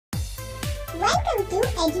Welcome to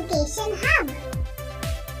Education Hub.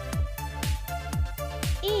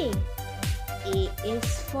 A. A is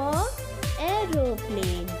for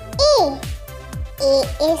aeroplane. A. A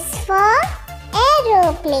is for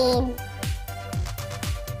aeroplane.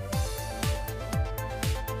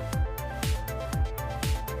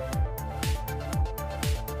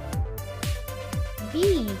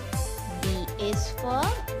 B. B is for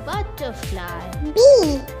butterfly.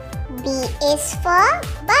 B. B is for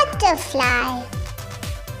butterfly.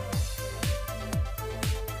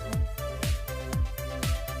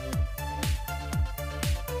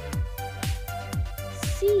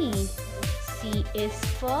 C. C is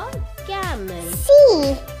for camel.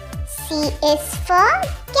 C. C is for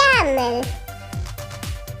camel.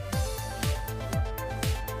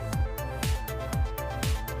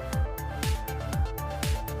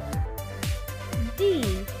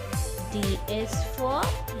 D. D is for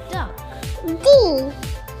duck. D.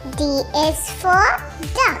 D is for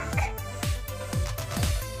duck.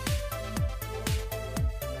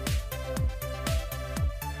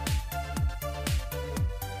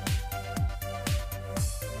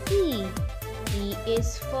 E. E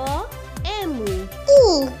is for emu.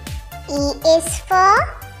 E. E is for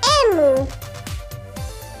emu.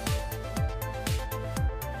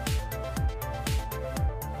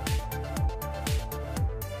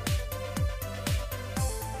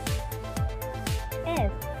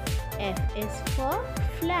 F. F is for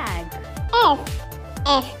flag. F.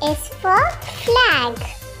 F is for flag.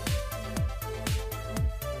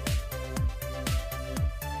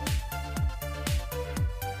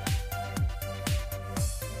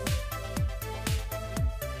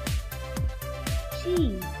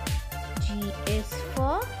 G. G is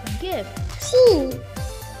for gift. G.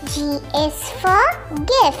 G is for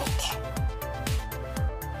gift.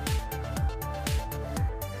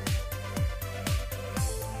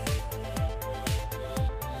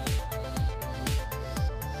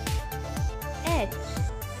 H.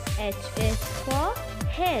 H is for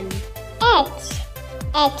hen. H.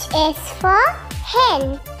 H is for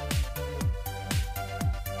hen.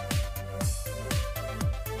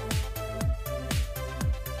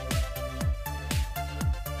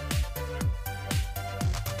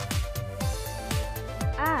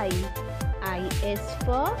 I. I is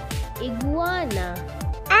for iguana.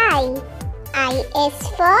 I. I is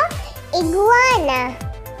for iguana.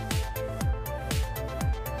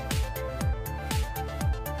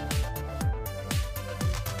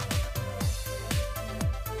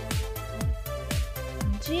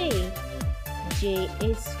 J. J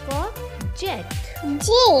is for jet.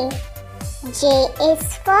 J. J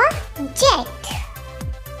is for jet.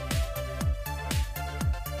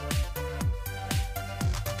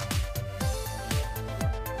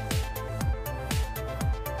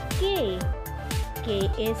 K. K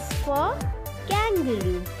is for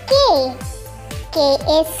kangaroo. K. K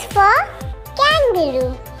is for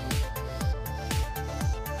kangaroo.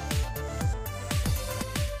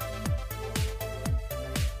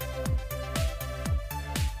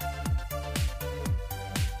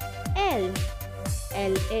 L.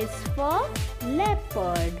 L is for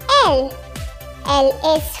leopard. L.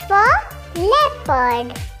 L is for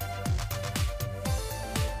leopard.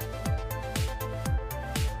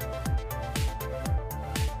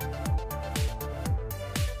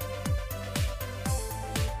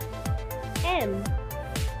 M.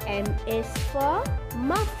 M is for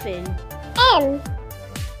muffin. M.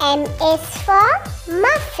 M is for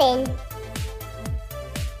muffin.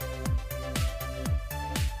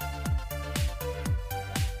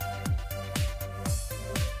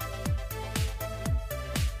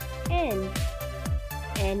 N.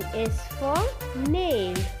 N is for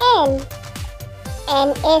nail. N. N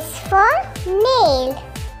is for nail.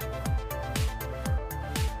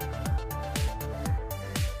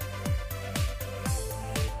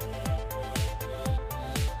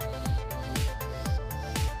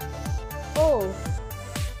 O.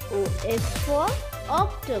 O is for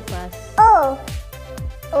octopus. O.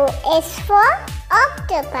 O is for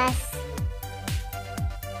octopus.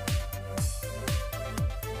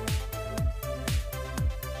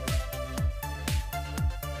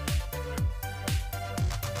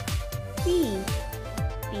 P.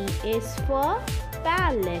 P is for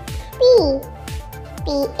parrot. P. P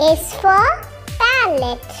is for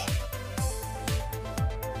parrot.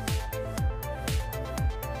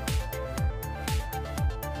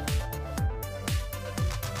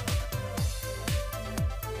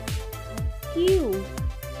 Q.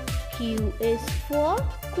 Q is for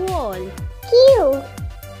quail. Q.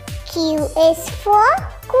 Q is for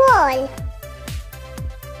quail.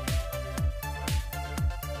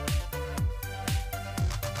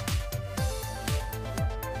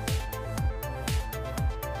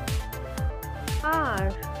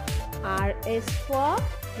 R is for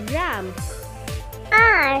ramp.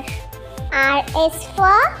 R. R is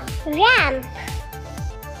for ramp.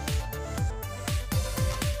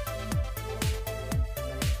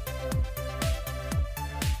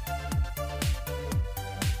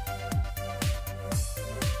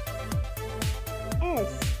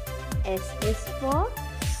 S. S is for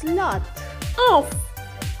sloth. S.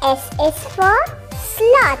 S is for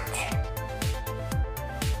sloth.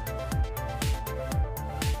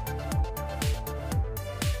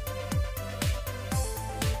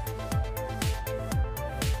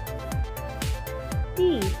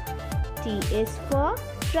 T. T is for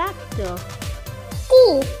tractor.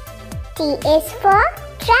 T. T is for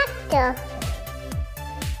tractor.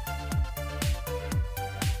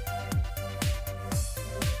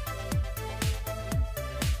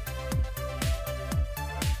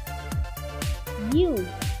 U.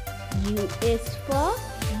 U is for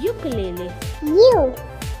ukulele. U.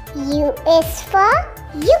 U is for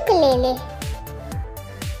ukulele.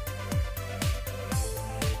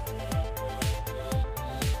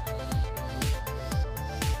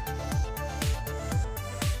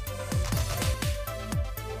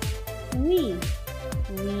 V.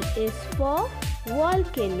 V is for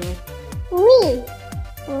volcano. V.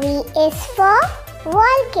 V is for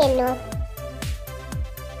volcano.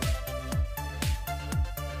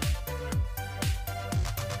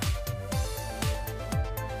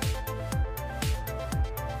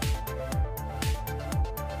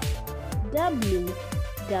 W.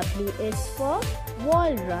 W is for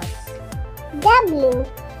walrus. W.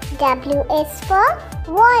 W is for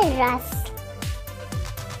walrus.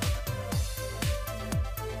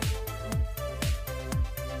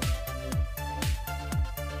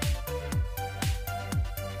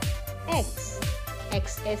 X.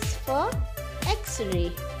 X is for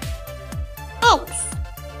X-ray. X.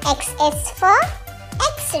 X is for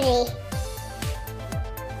X-ray.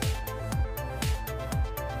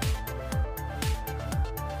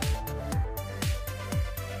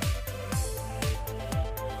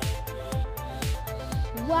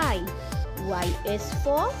 Y. Y is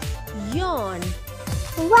for yawn.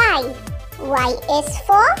 Y. Y is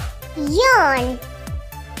for yawn.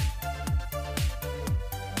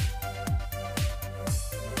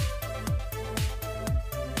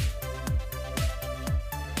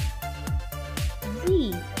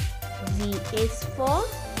 Z. Z is for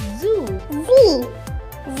zoo. Z.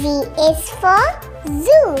 Z is for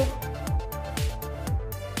zoo.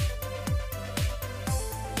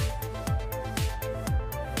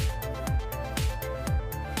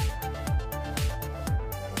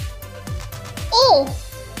 A,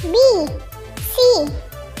 B, C,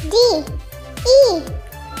 D, E,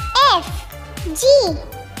 F, G,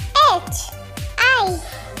 H, I,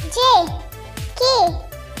 J, K,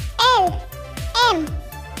 L, M.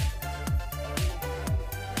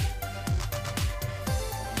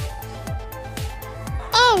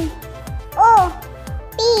 N, O,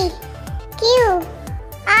 P, Q,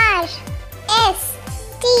 R, S,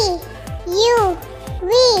 T, U,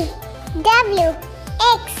 V, W,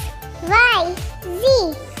 X, Y, Z.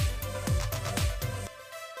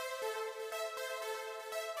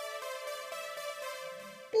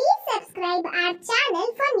 Please subscribe our channel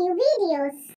for new videos.